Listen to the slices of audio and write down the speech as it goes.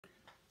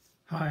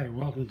Hi,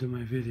 welcome to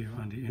my video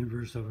on the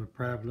inverse of a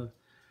parabola,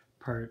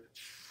 part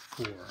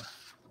 4.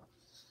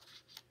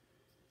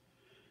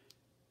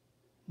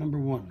 Number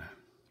 1,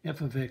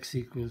 f of x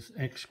equals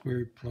x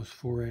squared plus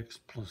 4x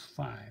plus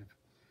 5.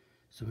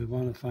 So we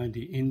want to find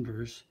the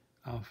inverse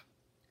of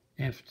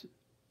f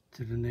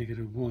to the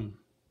negative 1,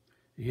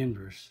 the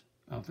inverse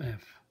of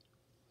f.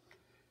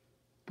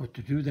 But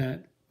to do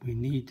that, we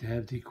need to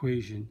have the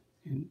equation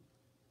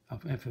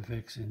of f of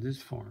x in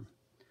this form,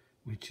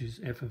 which is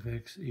f of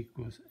x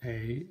equals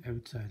a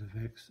outside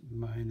of x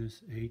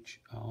minus h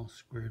all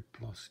squared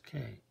plus k.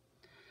 It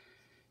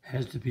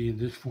has to be in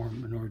this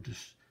form in order to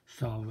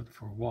solve it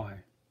for y.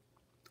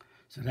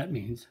 So that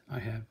means I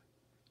have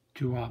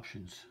two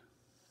options.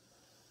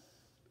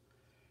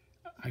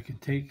 I can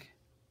take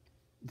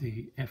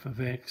the f of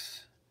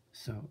x,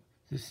 so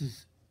this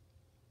is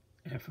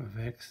f of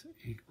x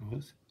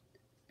equals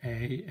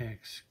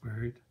ax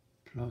squared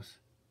plus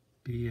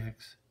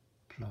bx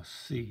plus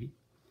c.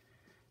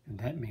 And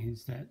that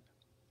means that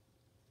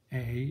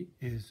a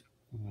is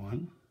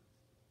 1,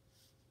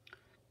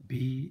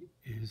 b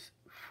is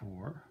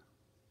 4,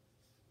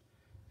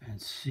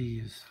 and c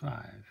is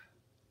 5.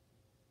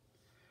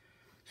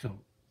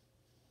 So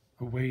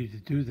a way to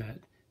do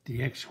that,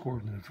 the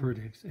x-coordinate of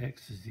vertex,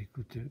 x is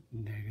equal to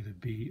negative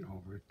b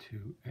over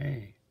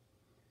 2a.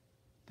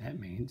 That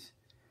means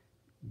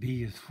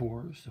b is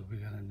 4, so we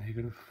got a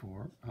negative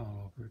 4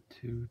 all over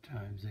 2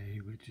 times a,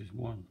 which is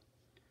 1.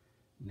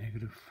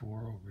 Negative 4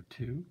 over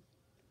 2.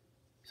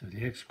 So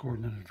the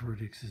x-coordinate of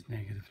vertex is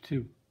negative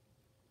 2.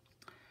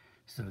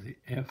 So the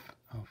f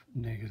of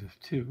negative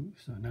 2,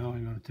 so now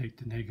I'm going to take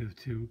the negative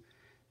 2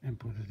 and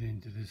put it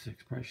into this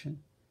expression.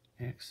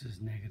 X is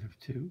negative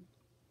 2.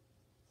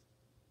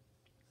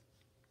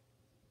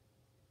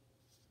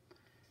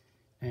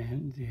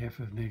 And the f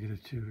of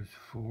negative 2 is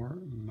 4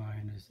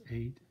 minus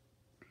 8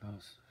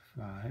 plus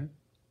 5.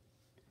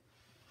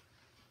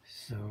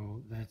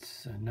 So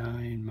that's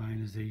 9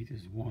 minus 8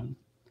 is 1.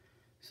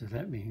 So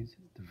that means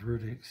the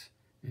vertex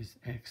is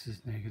x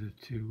is negative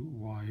 2,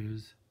 y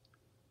is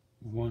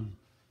 1.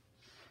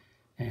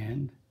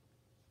 And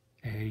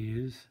a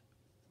is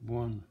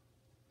 1.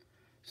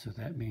 So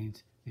that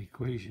means the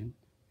equation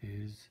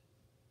is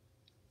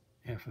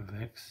f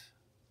of x,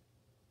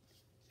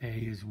 a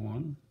is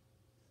 1,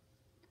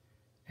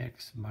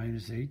 x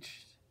minus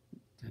h,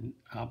 the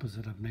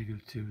opposite of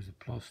negative 2 is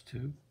a plus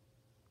 2,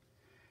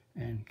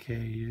 and k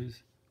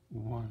is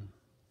 1.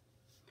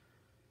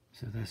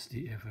 So that's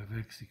the f of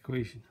x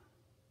equation.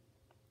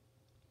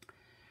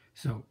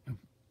 So if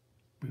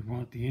we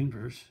want the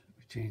inverse,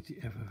 we change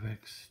the f of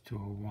x to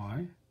a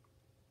y.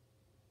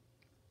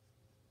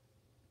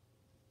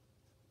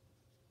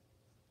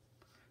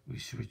 We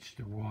switch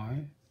the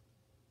y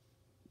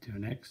to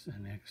an x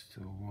and x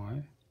to a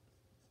y.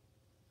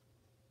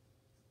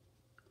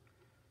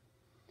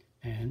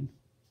 And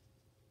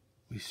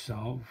we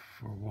solve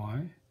for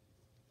y.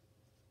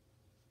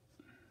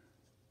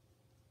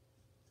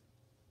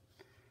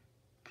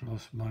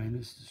 Plus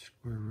minus the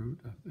square root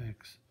of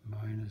x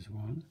minus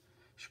 1.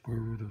 Square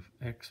root of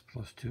x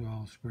plus 2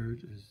 all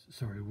squared is,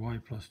 y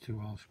plus 2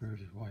 all squared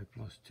is y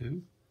plus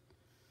 2.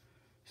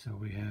 So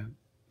we have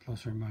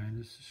plus or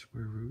minus the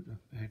square root of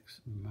x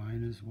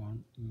minus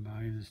 1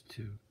 minus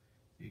 2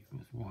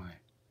 equals y.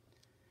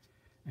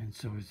 And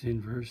so its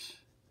inverse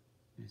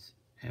is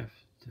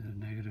f to the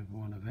negative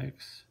 1 of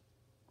x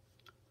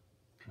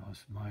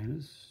plus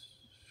minus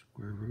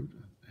square root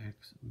of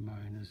x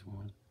minus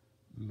 1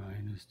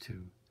 minus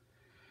 2.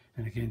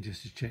 And again,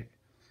 just to check,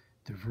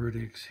 the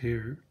vertex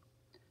here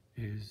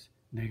is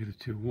negative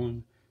 2,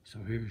 1, so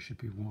here it should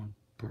be 1,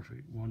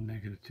 perfect, 1,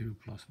 negative 2,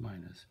 plus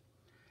minus.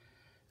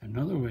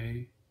 Another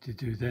way to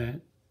do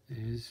that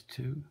is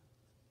to,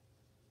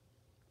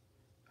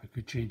 I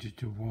could change it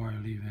to y,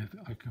 leave f,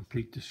 I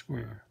complete the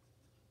square.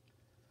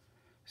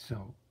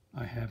 So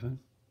I have an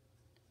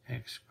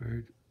x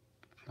squared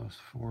plus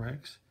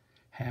 4x,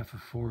 half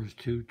of 4 is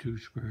 2, 2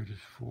 squared is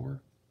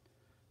 4,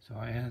 so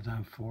I added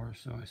on 4,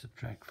 so I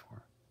subtract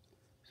 4.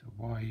 So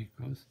y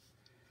equals,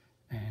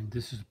 and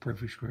this is a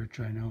perfect square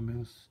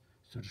trinomial,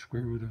 so the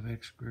square root of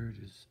x squared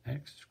is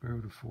x, square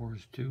root of 4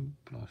 is 2,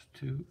 plus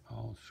 2,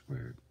 all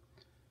squared,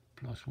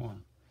 plus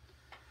 1.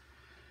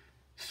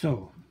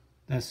 So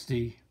that's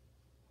the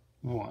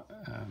y,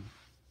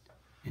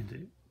 in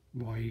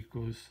the y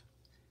equals,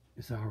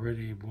 it's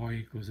already y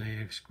equals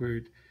ax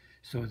squared,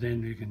 so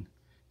then we can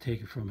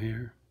take it from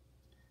here,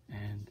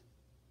 and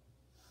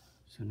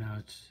so now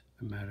it's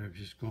a matter of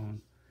just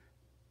going,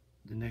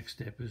 the next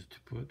step is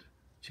to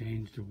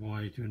change the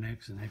y to an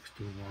x and x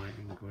to a y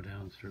and go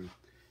down through,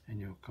 and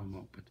you'll come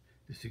up with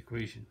this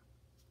equation.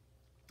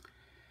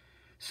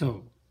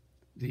 So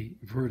the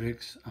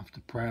vertex of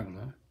the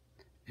parabola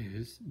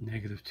is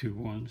negative 2,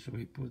 1, so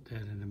we put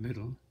that in the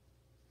middle,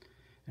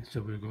 and so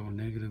we'll go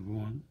negative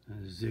 1,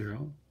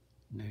 0,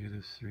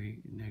 negative 3,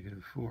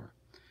 negative 4.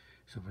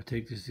 So if I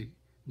take this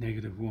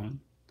negative 1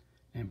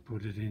 and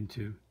put it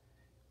into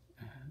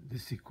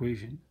this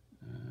equation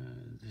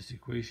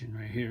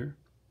right here,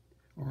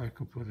 or I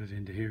could put it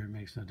into here, it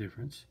makes no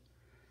difference.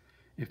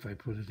 if I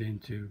put it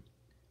into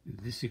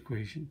this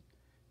equation,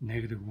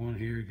 negative 1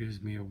 here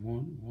gives me a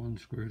 1. 1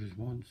 squared is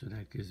 1, so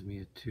that gives me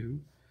a 2.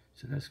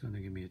 So that's going to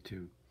give me a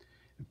 2.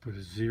 And put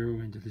a 0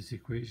 into this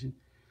equation,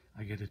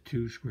 I get a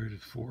 2 squared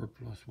is 4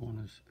 plus 1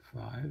 is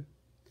 5.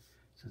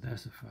 So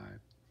that's a 5.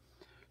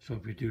 So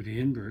if we do the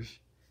inverse,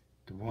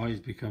 the y's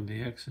become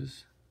the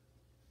x's,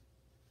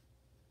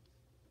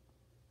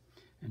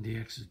 and the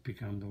x's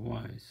become the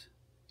y's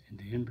in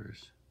the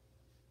inverse.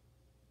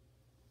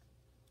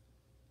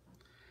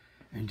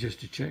 And just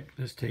to check,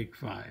 let's take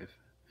 5 and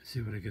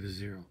see what I get a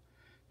 0.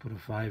 Put a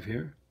 5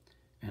 here,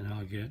 and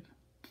I'll get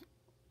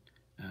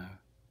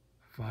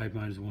 5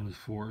 minus 1 is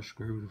 4,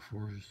 square root of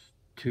 4 is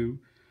 2,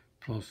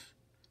 plus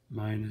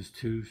minus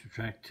 2,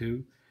 subtract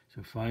 2.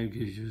 So 5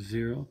 gives you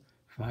 0,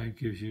 5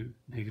 gives you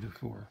negative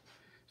 4.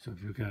 So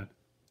if you've got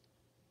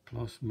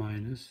plus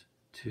minus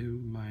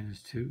 2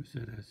 minus 2, so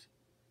that's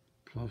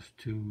plus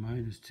 2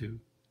 minus 2,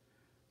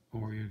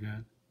 or you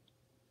got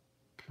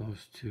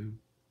plus 2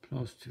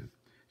 plus 2.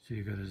 So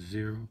you got a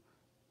 0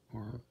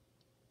 or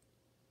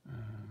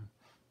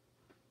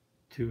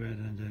 2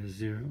 added under a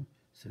 0,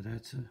 so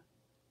that's a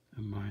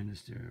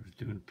minus there. I was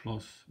doing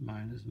plus,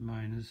 minus,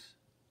 minus.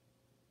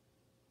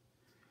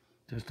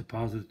 That's the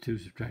positive 2,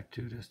 subtract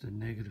 2. That's the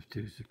negative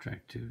 2,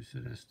 subtract 2. So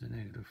that's the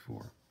negative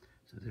 4.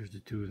 So there's the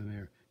two of them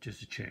there, just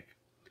to check.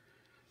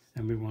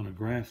 And we want to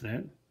graph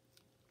that.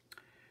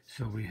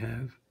 So we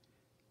have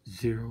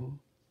 0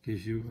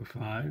 gives you a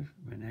 5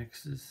 when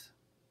x is,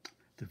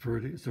 the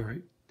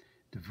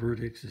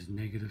vertex is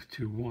negative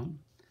 2, 1.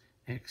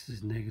 X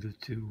is negative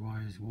 2,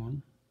 y is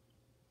 1.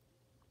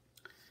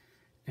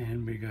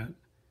 And we got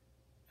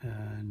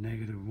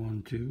negative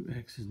 1, 2.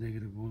 X is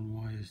negative 1,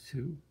 y is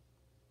 2.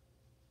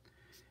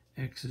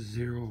 X is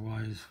 0,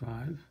 y is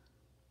 5.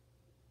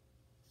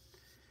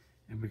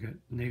 And we got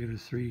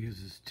negative 3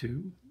 gives us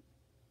 2.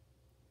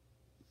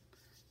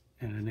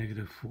 And a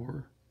negative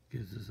 4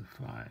 gives us a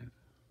 5.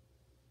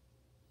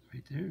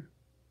 Right there.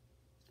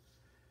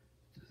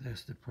 So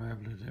that's the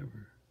parabola that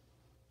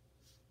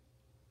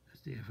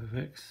that's the f of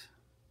x.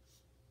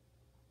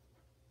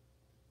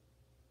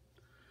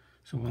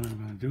 So what I'm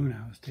going to do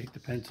now is take the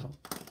pencil,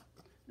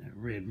 a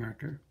red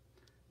marker,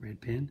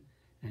 red pen,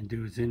 and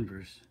do its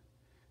inverse.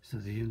 So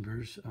the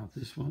inverse of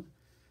this one,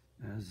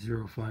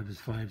 0, 5 is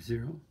 5,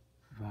 0,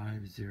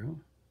 5, 0.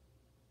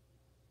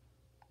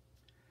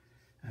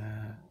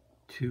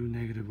 2,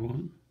 negative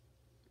 1,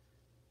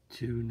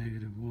 2,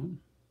 negative 1.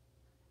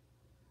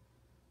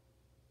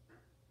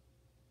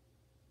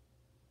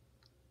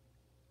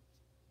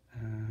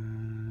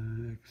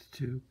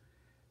 X2,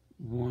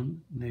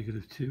 1,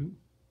 negative 2.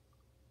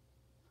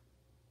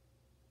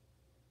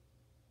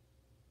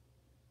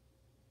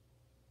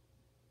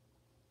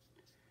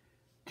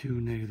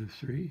 Two, negative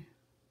 3.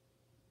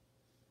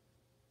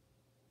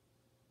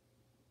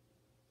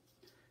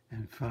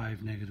 And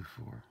 5, negative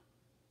 4.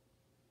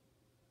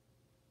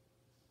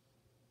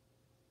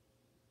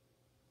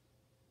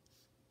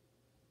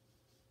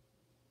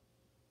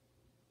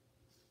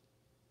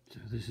 So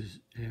this is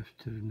f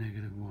to the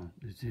negative 1,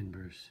 its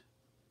inverse.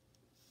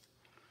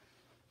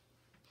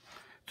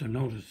 So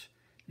notice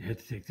you had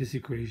to take this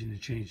equation and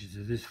change it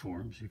to this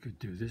form. So you could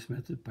do this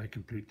method by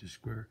complete the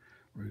square,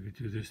 or you could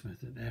do this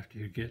method. After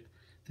you get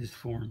this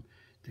form,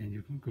 then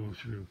you can go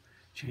through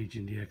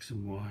changing the x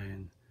and y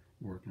and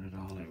working it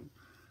all out.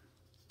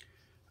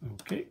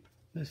 Okay,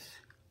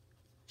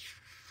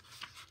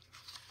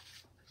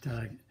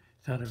 thought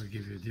I would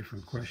give you a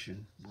different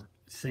question, or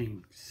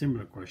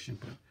similar question,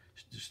 but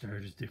the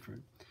start is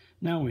different.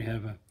 Now we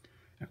have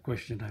a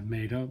question I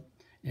made up.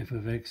 F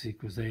of x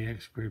equals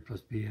ax squared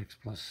plus bx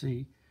plus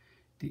c.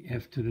 The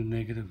f to the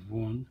negative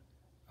 1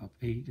 of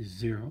 8 is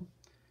 0.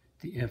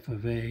 The f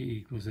of a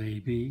equals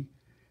ab.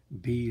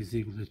 B is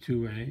equal to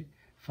 2a.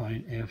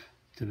 Find f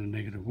to the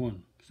negative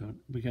 1. So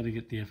we got to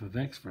get the f of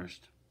x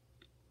first.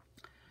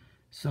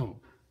 So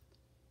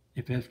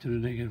if f to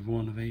the negative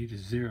 1 of 8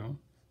 is 0,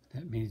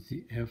 that means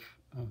the f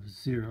of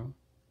 0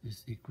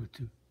 is equal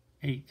to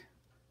 8.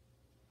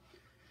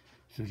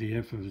 So the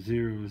f of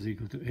 0 is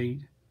equal to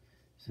 8.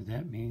 So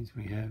that means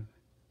we have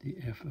the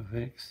f of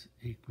x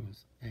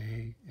equals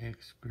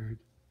ax squared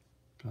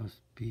plus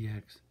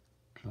bx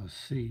plus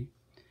c.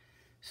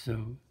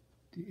 So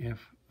the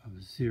f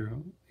of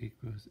 0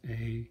 equals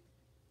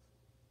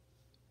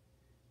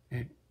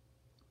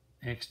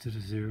x to the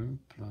 0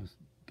 plus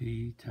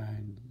b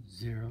times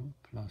 0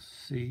 plus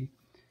c.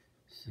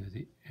 So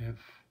the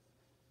f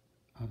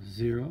of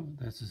 0,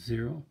 that's a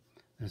 0,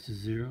 that's a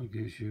 0,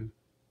 gives you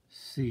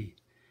c.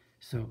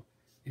 So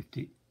if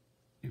the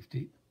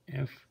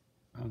f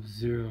of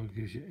 0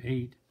 gives you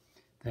 8,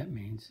 that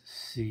means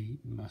c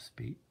must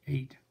be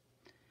 8.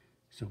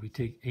 So we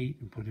take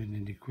 8 and put it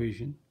in the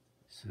equation.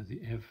 So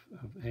the f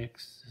of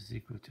x is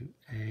equal to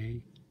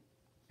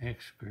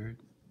ax squared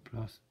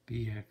plus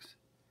bx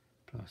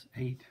plus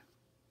 8.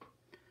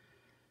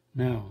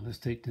 Now let's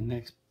take the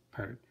next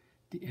part.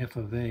 The f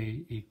of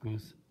a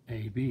equals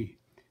ab.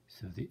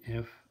 So the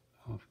f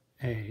of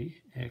a,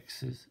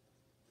 x is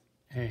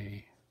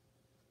a,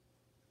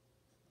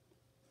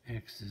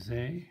 x is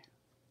a,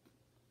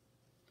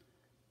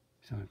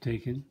 So I'm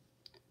taking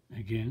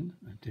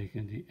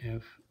the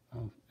f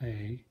of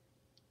a,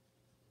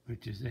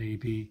 which is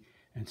ab,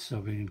 and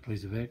subbing in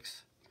place of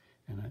x.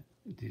 And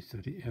so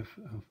the f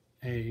of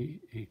a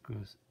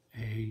equals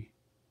a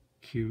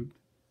cubed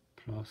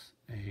plus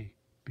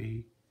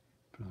ab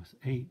plus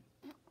 8.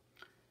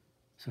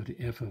 So the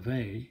f of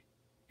a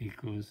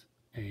equals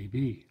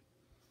ab.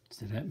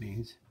 So that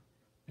means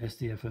that's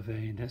the f of a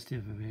and that's the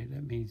f of a.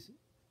 That means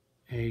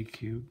a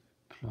cubed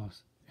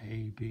plus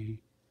ab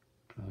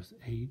plus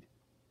 8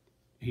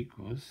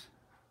 equals,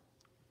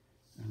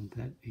 and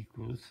that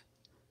equals,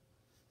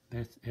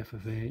 that's f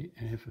of a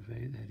and f of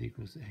a, that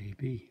equals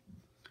ab.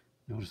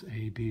 Notice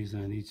ab is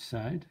on each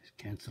side,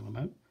 cancel them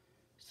out.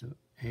 So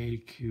a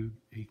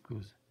cubed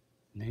equals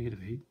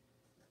negative 8.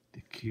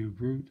 The cube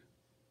root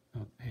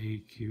of a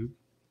cubed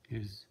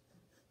is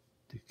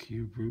the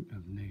cube root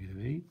of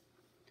negative 8.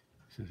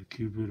 So the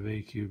cube root of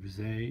a cubed is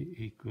a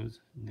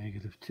equals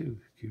negative 2.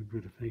 The cube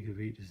root of negative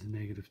 8 is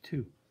negative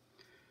 2.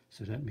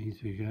 So that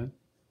means we got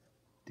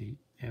the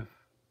f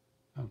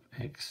of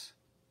x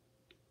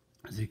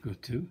is equal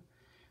to,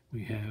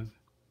 we have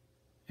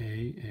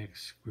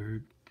ax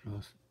squared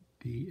plus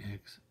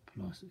bx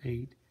plus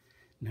 8.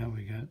 Now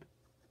we got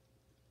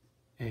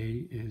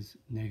a is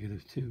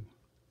negative 2.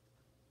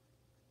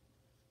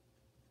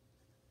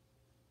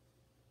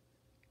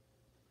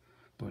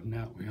 But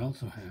now we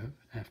also have,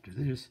 after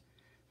this,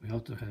 we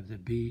also have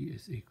that b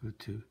is equal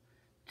to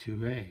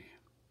 2a.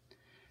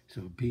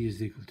 So b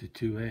is equal to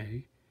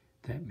 2a.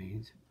 That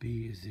means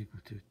b is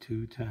equal to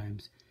 2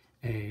 times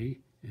a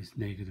is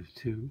negative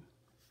 2.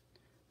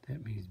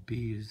 That means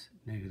b is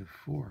negative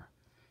 4.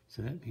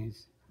 So that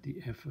means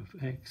the f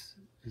of x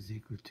is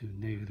equal to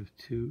negative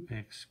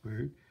 2x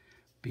squared.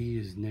 B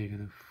is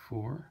negative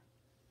 4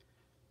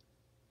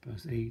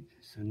 plus 8.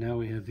 So now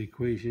we have the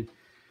equation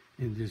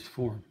in this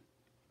form.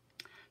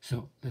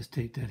 So let's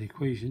take that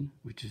equation,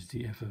 which is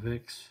the f of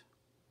x,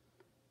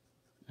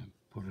 and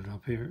put it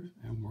up here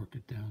and work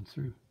it down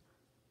through.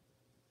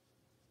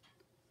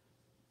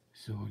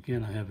 So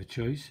again, I have a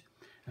choice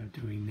of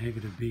doing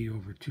negative b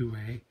over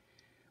 2a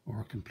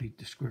or complete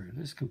the square.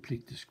 Let's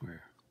complete the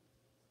square.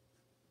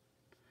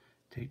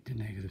 Take the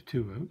negative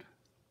 2 out.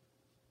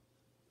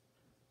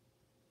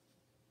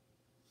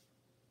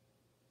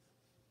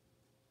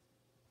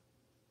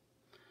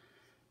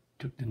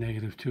 Took the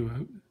negative 2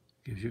 out,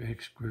 gives you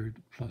x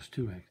squared plus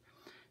 2x.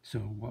 So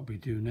what we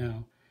do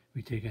now,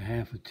 we take a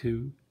half of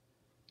 2,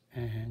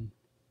 and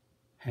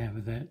half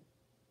of that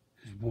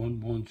is 1.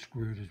 1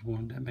 squared is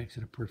 1. That makes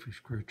it a perfect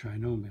square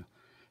trinomial.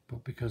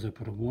 But because I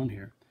put a 1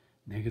 here,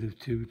 negative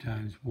 2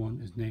 times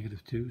 1 is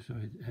negative 2, so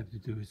I have to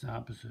do its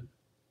opposite,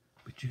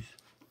 which is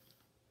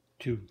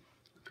 2.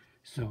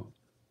 So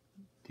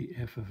the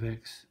f of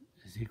x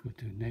is equal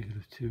to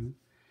negative 2.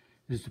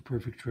 This is the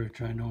perfect square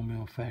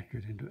trinomial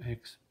factored into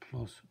x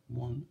plus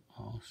 1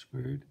 all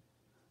squared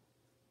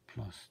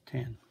plus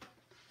 10.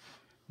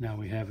 Now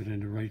we have it in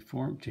the right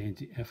form. Change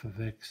the f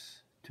of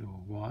x to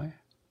a y.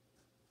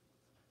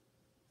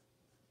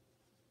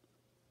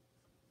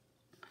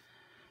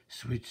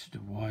 Switch the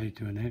y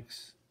to an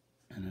x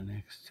and an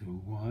x to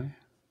a y.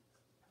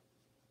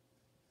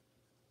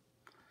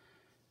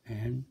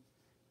 And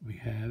we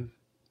have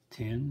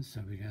 10,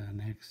 so we got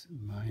an x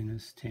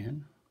minus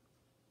 10.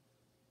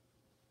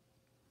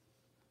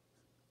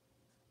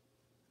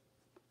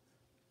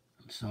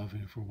 I'm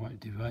solving for y.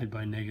 Divide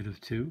by negative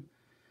 2.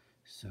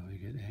 So we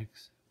get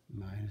x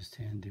minus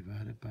 10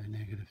 divided by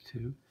negative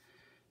 2.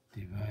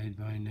 Divide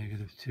by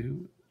negative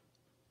 2.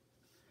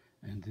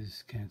 And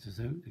this cancels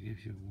out. It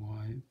gives you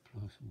y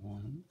plus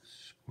 1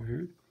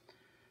 squared.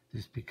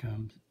 This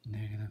becomes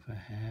negative a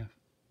half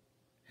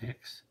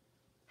x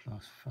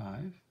plus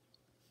 5.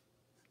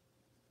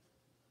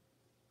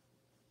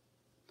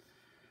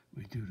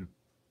 We do the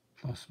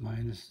plus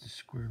minus the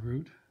square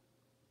root.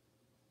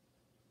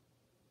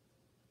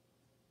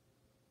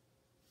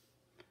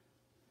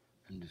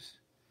 And this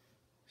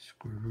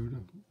square root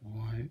of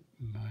y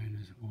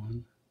minus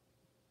 1.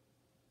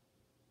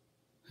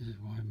 This is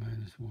y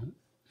minus 1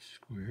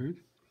 squared.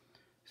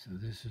 So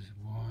this is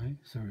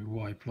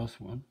y plus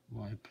 1.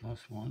 Y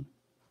plus 1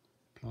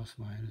 plus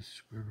minus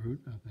square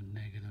root of a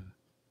negative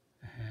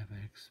a half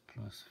x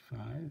plus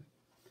 5.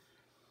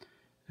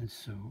 And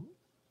so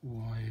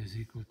y is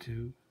equal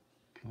to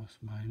plus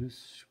minus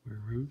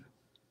square root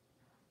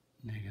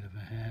negative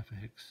a half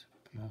x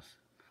plus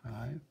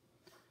 5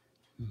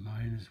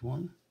 minus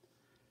 1.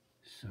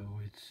 So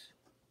it's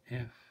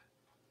f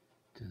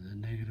to the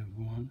negative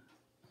 1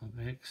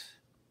 of x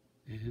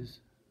is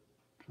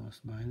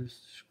plus minus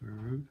square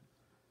root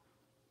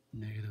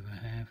negative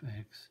a half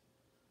x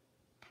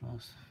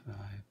plus 5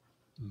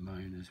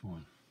 minus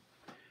 1.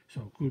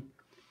 So good.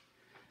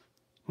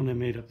 When I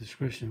made up this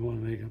question, I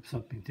want to make up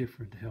something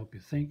different to help you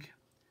think.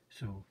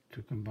 So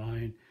to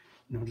combine,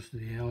 notice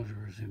the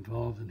algebra is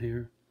involved in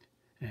here,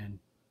 and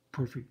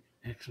perfect,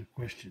 excellent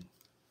question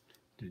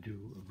to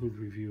do a good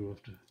review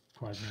of the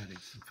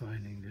quadratics and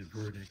finding the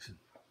vertex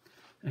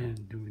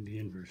and doing the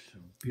inverse. So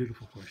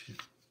beautiful question.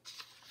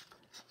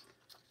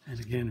 And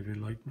again, if you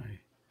like my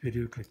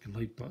video, click the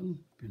like button.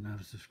 If you're not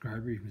a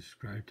subscriber, you can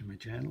subscribe to my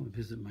channel and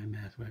visit my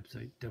math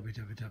website,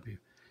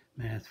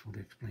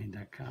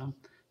 www.mathfullyexplained.com,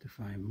 to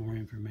find more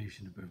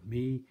information about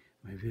me,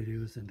 my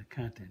videos, and the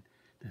content.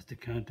 That's the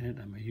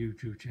content on my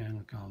YouTube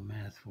channel called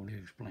Math Fully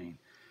Explained,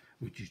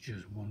 which is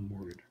just one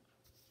word.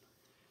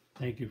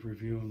 Thank you for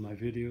viewing my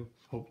video.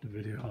 Hope the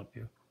video helped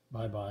you.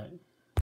 Bye-bye.